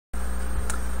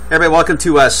Everybody, welcome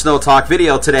to Snow Talk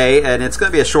video today, and it's going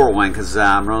to be a short one because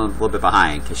I'm running a little bit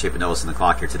behind, in case you haven't noticed in the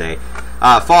clock here today.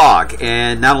 Fog,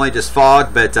 and not only just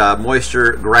fog, but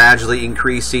moisture gradually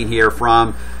increasing here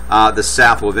from the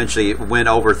south will eventually win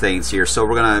over things here. So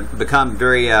we're going to become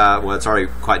very, well, it's already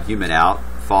quite humid out,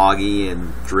 foggy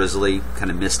and drizzly,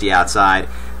 kind of misty outside.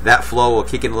 That flow will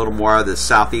kick in a little more of the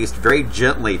southeast very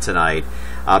gently tonight.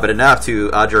 But enough to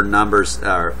nudge our numbers,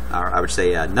 I would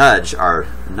say nudge our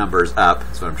numbers up,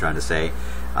 that's what I'm trying to say,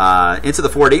 into the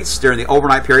 40s during the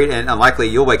overnight period, and unlikely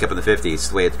you'll wake up in the 50s,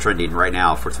 the way it's trending right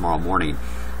now for tomorrow morning.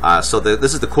 So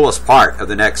this is the coolest part of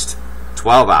the next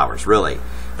 12 hours, really,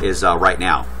 is right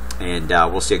now. And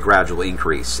we'll see a gradual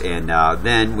increase. And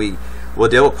then we'll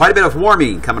deal with quite a bit of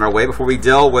warming coming our way before we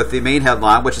deal with the main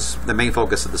headline, which is the main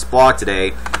focus of this blog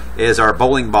today, is our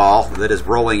bowling ball that is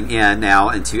rolling in now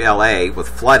into LA with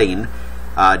flooding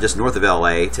just north of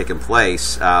LA taking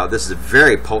place. This is a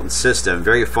very potent system,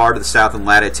 very far to the south in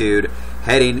latitude,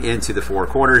 heading into the Four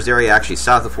Corners area, actually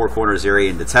south of the Four Corners area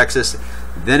into Texas.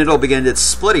 Then it'll begin its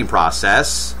splitting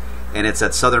process, and it's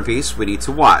that southern piece we need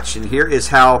to watch. And here is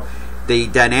how the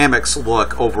dynamics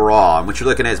look overall. And what you're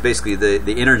looking at is basically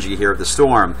the energy here of the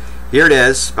storm. Here it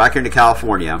is, back here into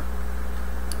California.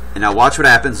 And now watch what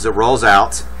happens as it rolls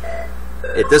out.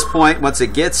 At this point, once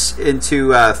it gets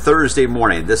into Thursday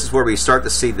morning, this is where we start to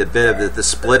see the bit of the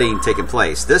splitting taking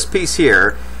place. This piece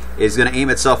here is going to aim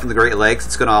itself in the Great Lakes.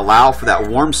 It's going to allow for that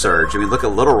warm surge. I mean, look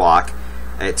at Little Rock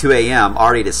at 2 a.m.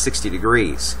 already to 60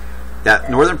 degrees.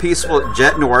 That northern piece will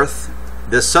jet north.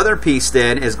 This southern piece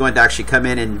then is going to actually come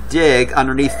in and dig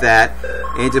underneath that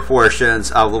into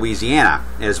portions of Louisiana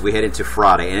as we head into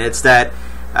Friday. And it's that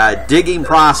digging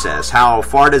process. How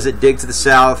far does it dig to the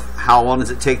south? How long does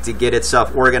it take to get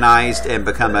itself organized and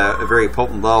become a very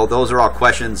potent low? Those are all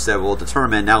questions that will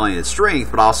determine not only its strength,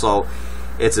 but also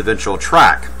its eventual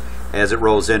track as it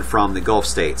rolls in from the Gulf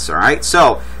states. All right,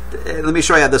 so let me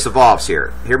show you how this evolves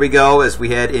here. Here we go as we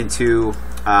head into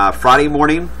Friday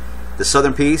morning. The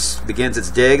southern piece begins its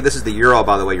dig. This is the Euro,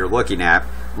 by the way, you're looking at.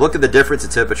 Look at the difference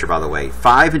in temperature, by the way.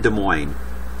 5 in Des Moines,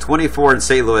 24 in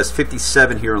St. Louis,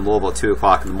 57 here in Louisville at 2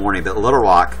 o'clock in the morning. But Little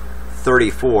Rock,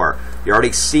 34. You're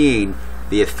already seeing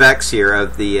the effects here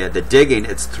of the digging.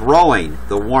 It's throwing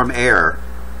the warm air,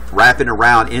 wrapping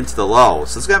around into the low.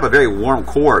 So it's going to have a very warm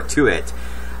core to it.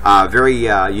 Very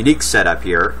unique setup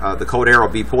here. The cold air will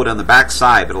be pulled on the back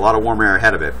side, but a lot of warm air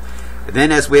ahead of it. And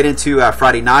then as we head into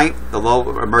Friday night, the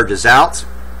low emerges out.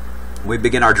 We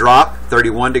begin our drop,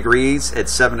 31 degrees at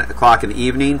 7 o'clock in the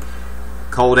evening.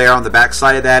 Cold air on the back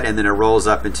side of that, and then it rolls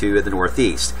up into the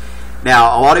northeast.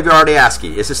 Now, a lot of you are already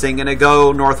asking, is this thing going to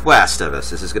go northwest of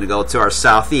us? Is this going to go to our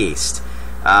southeast?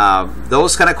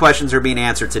 Those kind of questions are being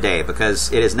answered today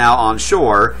because it is now on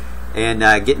shore and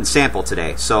getting sampled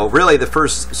today. So really the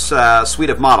first suite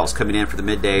of models coming in for the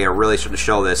midday are really starting to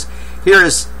show this. Here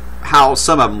is how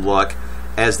some of them look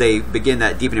as they begin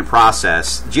that deepening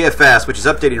process. GFS, which is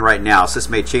updating right now, so this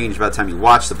may change by the time you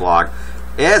watch the blog,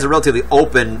 it has a relatively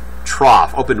open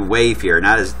trough, open wave here,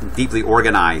 not as deeply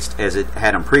organized as it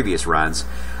had on previous runs.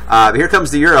 Here comes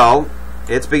the Euro.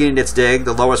 It's beginning its dig.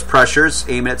 The lowest pressures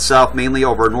aiming itself mainly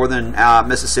over northern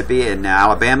Mississippi and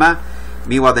Alabama.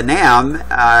 Meanwhile, the NAM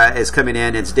is coming in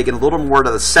and it's digging a little more to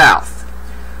the south.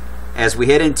 As we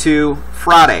head into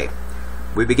Friday,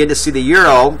 we begin to see the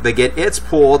Euro begin its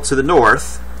pull to the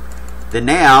north. The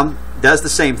NAM does the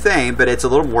same thing, but it's a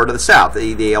little more to the south.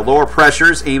 The lower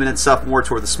pressures aiming itself more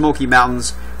toward the Smoky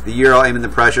Mountains. The Euro aiming the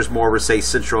pressures more over, say,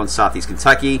 central and southeast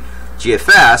Kentucky.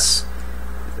 GFS,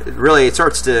 really, it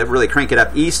starts to really crank it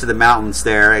up east of the mountains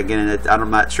there. Again,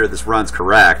 I'm not sure this run's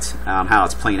correct on how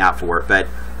it's playing out for it, but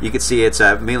you can see it's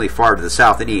mainly far to the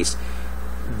south and east.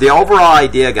 The overall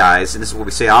idea, guys, and this is what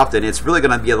we say often, it's really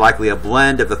going to be likely a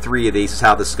blend of the three of these is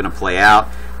how this is going to play out.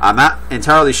 I'm not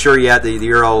entirely sure yet the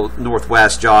Euro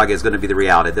northwest jog is going to be the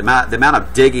reality. The amount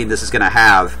of digging this is going to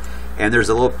have, and there's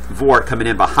a little vort coming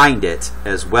in behind it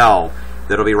as well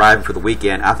that'll be arriving for the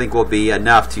weekend, I think will be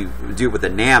enough to do what the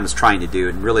NAM's trying to do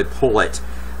and really pull it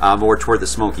more toward the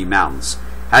Smoky Mountains.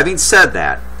 Having said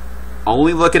that,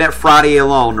 only looking at Friday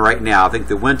alone right now, I think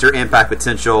the winter impact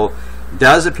potential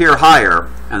does appear higher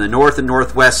on the north and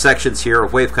northwest sections here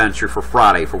of wave country for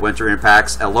Friday for winter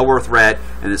impacts, a lower threat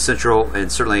in the central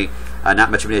and certainly not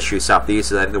much of an issue southeast.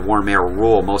 So that the warm air will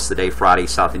rule most of the day Friday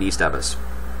south and east of us.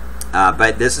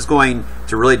 But this is going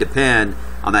to really depend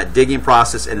on that digging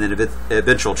process and then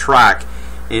eventual track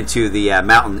into the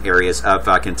mountain areas of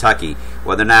Kentucky.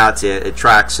 Whether or not it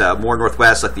tracks more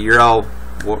northwest like the Euro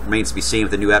remains to be seen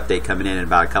with the new update coming in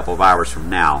about a couple of hours from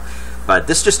now. But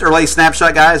this is just an early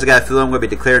snapshot, guys. I got a feeling we'll be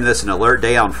declaring this an alert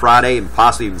day on Friday and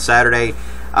possibly even Saturday.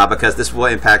 because this will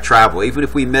impact travel. Even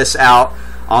if we miss out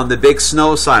on the big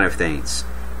snow side of things,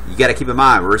 you got to keep in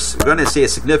mind we're going to see a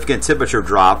significant temperature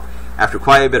drop after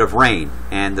quite a bit of rain,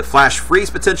 and the flash freeze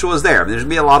potential is there. I mean, there's going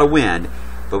to be a lot of wind,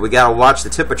 but we got to watch the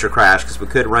temperature crash because we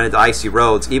could run into icy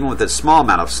roads even with a small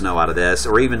amount of snow out of this,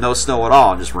 or even no snow at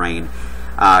all, just rain.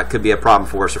 Could be a problem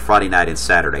for us for Friday night and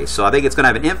Saturday. So I think it's going to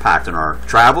have an impact on our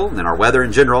travel and our weather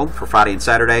in general for Friday and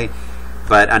Saturday.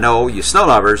 But I know you snow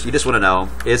lovers, you just want to know,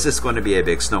 is this going to be a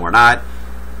big snow or not?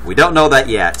 We don't know that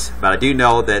yet, but I do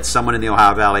know that someone in the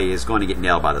Ohio Valley is going to get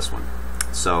nailed by this one.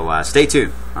 So stay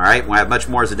tuned. All right, we'll have much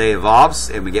more as the day evolves,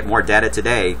 and we get more data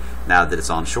today now that it's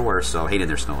on shore. So hang in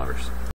there, snow lovers.